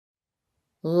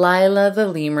Lila the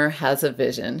Lemur Has a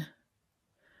Vision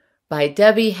by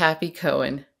Debbie Happy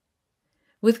Cohen,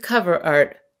 with cover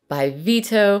art by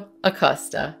Vito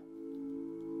Acosta.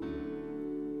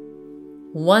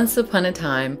 Once upon a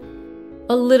time,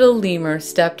 a little lemur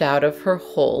stepped out of her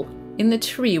hole in the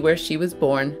tree where she was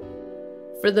born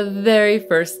for the very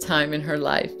first time in her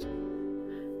life.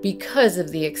 Because of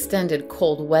the extended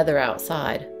cold weather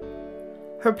outside,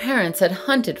 her parents had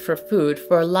hunted for food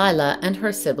for Lila and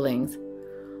her siblings,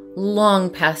 long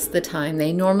past the time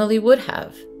they normally would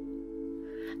have.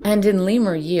 And in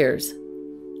lemur years,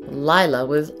 Lila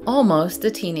was almost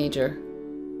a teenager.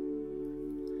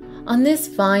 On this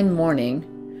fine morning,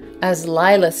 as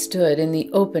Lila stood in the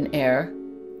open air,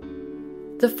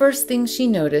 the first thing she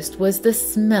noticed was the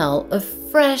smell of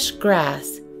fresh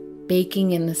grass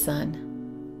baking in the sun.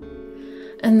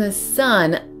 And the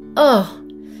sun,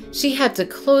 she had to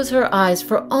close her eyes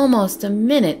for almost a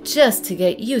minute just to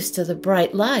get used to the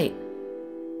bright light.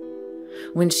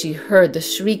 When she heard the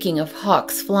shrieking of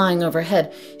hawks flying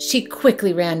overhead, she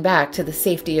quickly ran back to the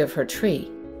safety of her tree.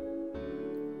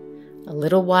 A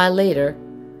little while later,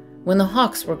 when the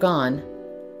hawks were gone,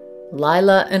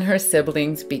 Lila and her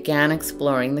siblings began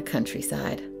exploring the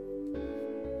countryside.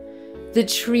 The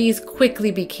trees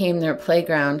quickly became their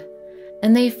playground,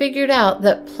 and they figured out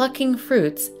that plucking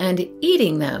fruits and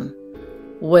eating them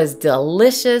was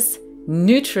delicious,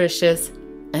 nutritious,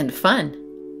 and fun.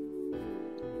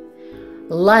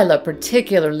 Lila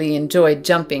particularly enjoyed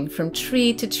jumping from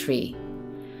tree to tree,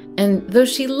 and though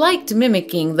she liked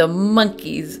mimicking the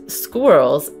monkeys,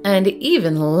 squirrels, and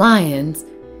even lions,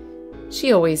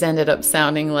 she always ended up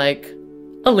sounding like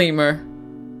a lemur.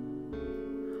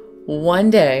 One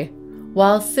day,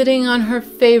 while sitting on her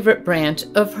favorite branch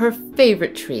of her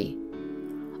favorite tree,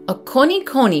 a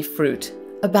koni fruit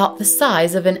about the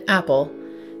size of an apple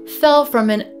fell from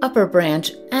an upper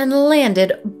branch and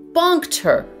bonked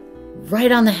her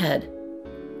right on the head.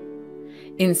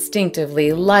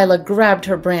 Instinctively, Lila grabbed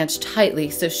her branch tightly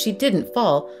so she didn't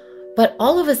fall, but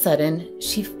all of a sudden,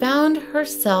 she found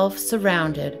herself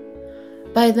surrounded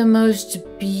by the most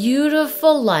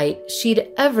beautiful light she'd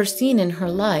ever seen in her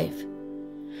life,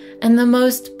 and the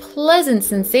most pleasant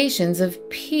sensations of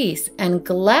peace and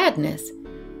gladness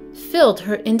filled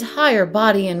her entire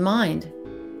body and mind.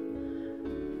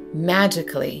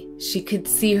 Magically, she could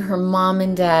see her mom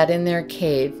and dad in their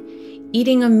cave,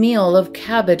 eating a meal of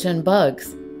cabbage and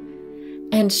bugs.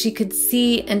 And she could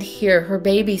see and hear her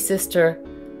baby sister,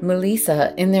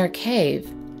 Melissa, in their cave,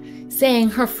 saying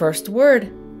her first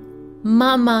word,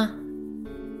 "Mama."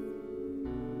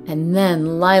 And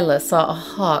then Lila saw a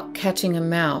hawk catching a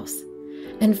mouse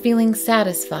and feeling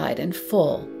satisfied and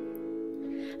full.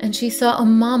 And she saw a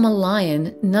mama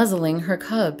lion nuzzling her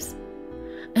cubs.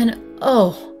 And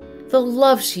the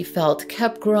love she felt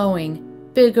kept growing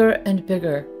bigger and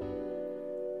bigger.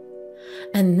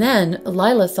 And then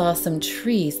Lila saw some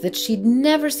trees that she'd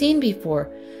never seen before,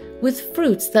 with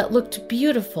fruits that looked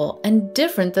beautiful and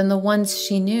different than the ones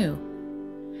she knew.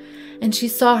 And she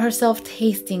saw herself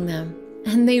tasting them,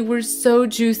 and they were so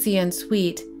juicy and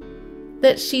sweet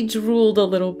that she drooled a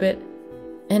little bit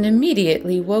and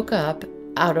immediately woke up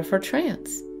out of her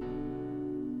trance.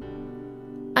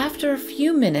 After a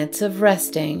few minutes of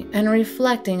resting and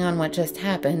reflecting on what just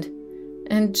happened,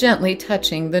 and gently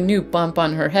touching the new bump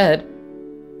on her head,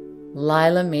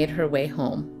 Lila made her way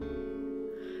home.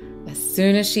 As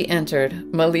soon as she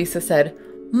entered, Melissa said,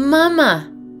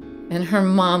 "Mama!" And her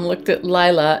mom looked at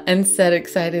Lila and said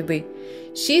excitedly,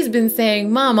 "She's been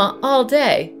saying Mama all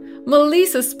day.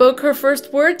 Melissa spoke her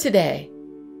first word today."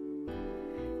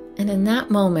 And in that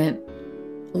moment,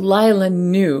 Lila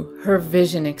knew her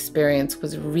vision experience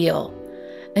was real,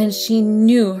 and she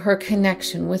knew her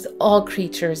connection with all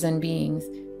creatures and beings,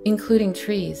 including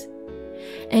trees.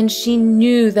 And she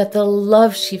knew that the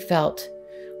love she felt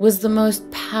was the most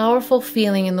powerful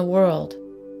feeling in the world.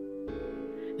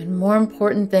 And more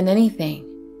important than anything,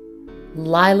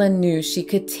 Lila knew she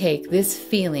could take this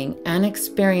feeling and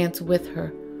experience with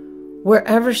her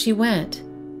wherever she went,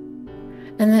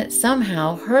 and that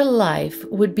somehow her life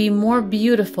would be more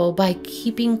beautiful by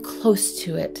keeping close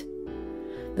to it,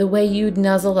 the way you'd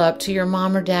nuzzle up to your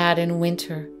mom or dad in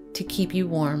winter to keep you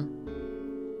warm.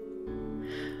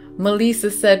 Melissa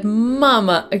said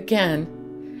 "Mama" again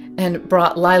and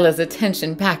brought Lila's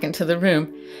attention back into the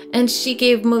room, and she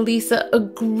gave Melissa a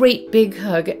great big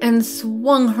hug and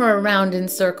swung her around in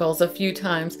circles a few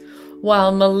times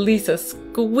while Melissa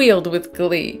squealed with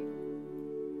glee.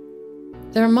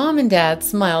 Their mom and dad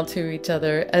smiled to each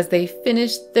other as they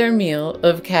finished their meal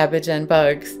of cabbage and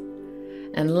bugs,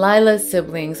 and Lila's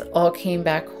siblings all came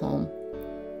back home,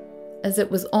 as it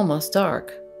was almost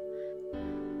dark.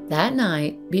 That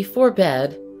night, before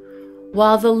bed,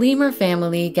 while the Lemur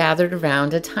family gathered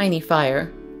around a tiny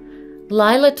fire,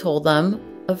 Lila told them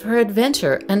of her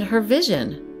adventure and her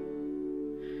vision.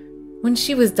 When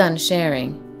she was done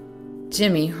sharing,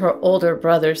 Jimmy, her older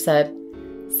brother, said,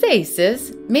 "Say,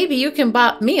 sis, maybe you can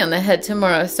bop me on the head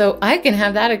tomorrow so I can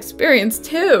have that experience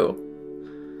too."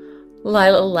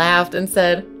 Lila laughed and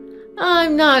said,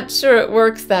 "I'm not sure it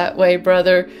works that way,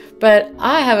 brother, but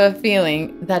I have a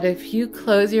feeling that if you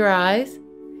close your eyes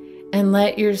and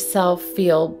let yourself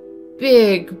feel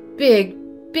big, big,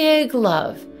 big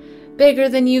love, bigger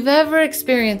than you've ever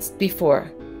experienced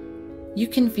before, you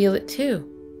can feel it too.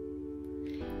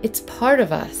 It's part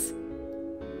of us.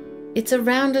 It's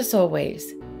around us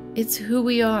always. It's who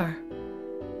we are."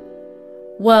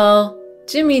 Well,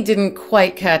 Jimmy didn't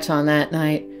quite catch on that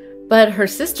night, but her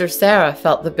sister Sarah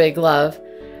felt the big love,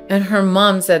 and her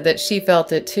mom said that she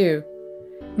felt it too.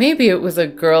 Maybe it was a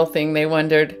girl thing, they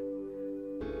wondered.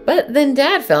 But then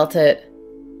Dad felt it.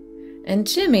 And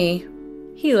Jimmy,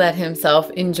 he let himself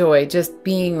enjoy just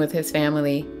being with his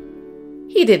family.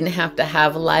 He didn't have to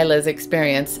have Lila's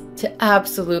experience to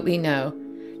absolutely know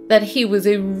that he was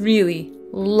a really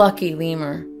lucky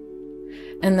lemur,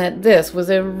 and that this was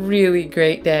a really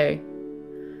great day.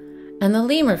 And the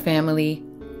Lemur family,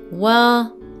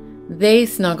 well, they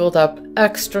snuggled up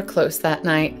extra close that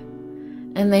night,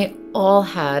 and they all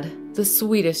had the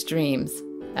sweetest dreams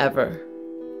ever.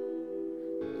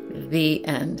 The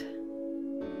end.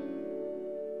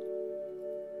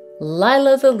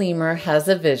 Lila the Lemur Has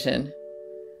a Vision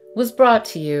was brought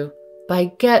to you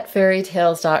by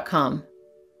GetFairyTales.com,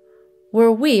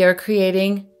 where we are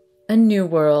creating a new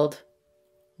world,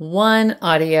 one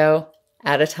audio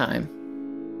at a time.